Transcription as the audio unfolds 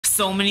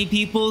So many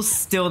people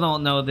still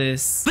don't know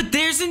this. But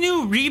there's a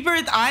new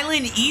Rebirth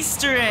Island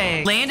Easter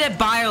egg. Land at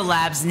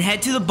Biolabs and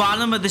head to the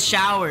bottom of the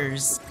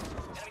showers.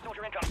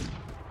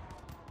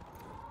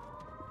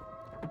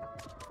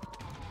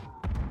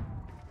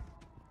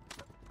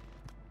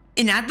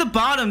 And at the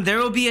bottom, there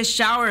will be a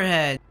shower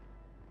head.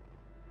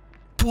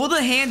 Pull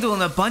the handle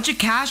and a bunch of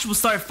cash will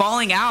start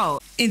falling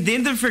out. And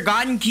then the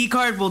forgotten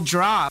keycard will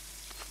drop.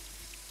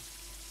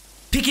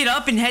 Pick it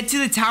up and head to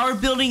the tower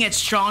building at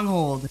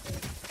Stronghold.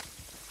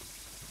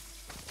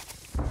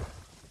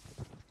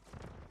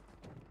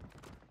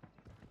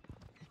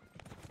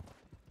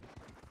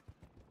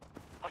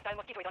 Hostile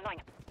mosquito is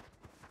online.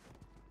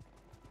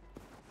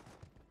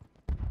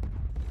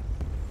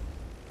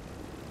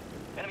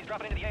 Enemies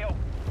dropping into the AO.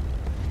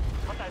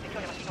 Hostile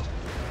secure mosquito.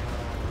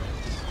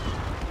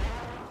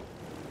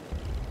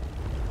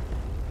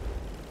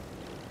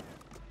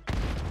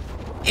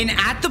 And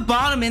at the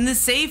bottom in the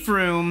safe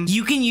room,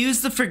 you can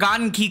use the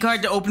forgotten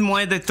keycard to open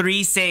one of the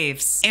 3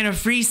 safes. And a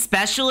free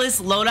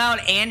specialist, loadout,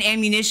 and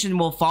ammunition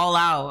will fall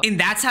out. And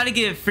that's how to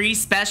get a free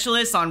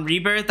specialist on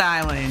Rebirth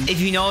Island.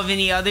 If you know of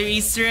any other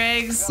Easter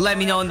eggs, let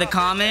me know in the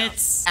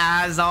comments.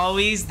 As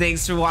always,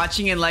 thanks for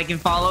watching and like and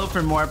follow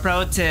for more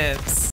pro tips.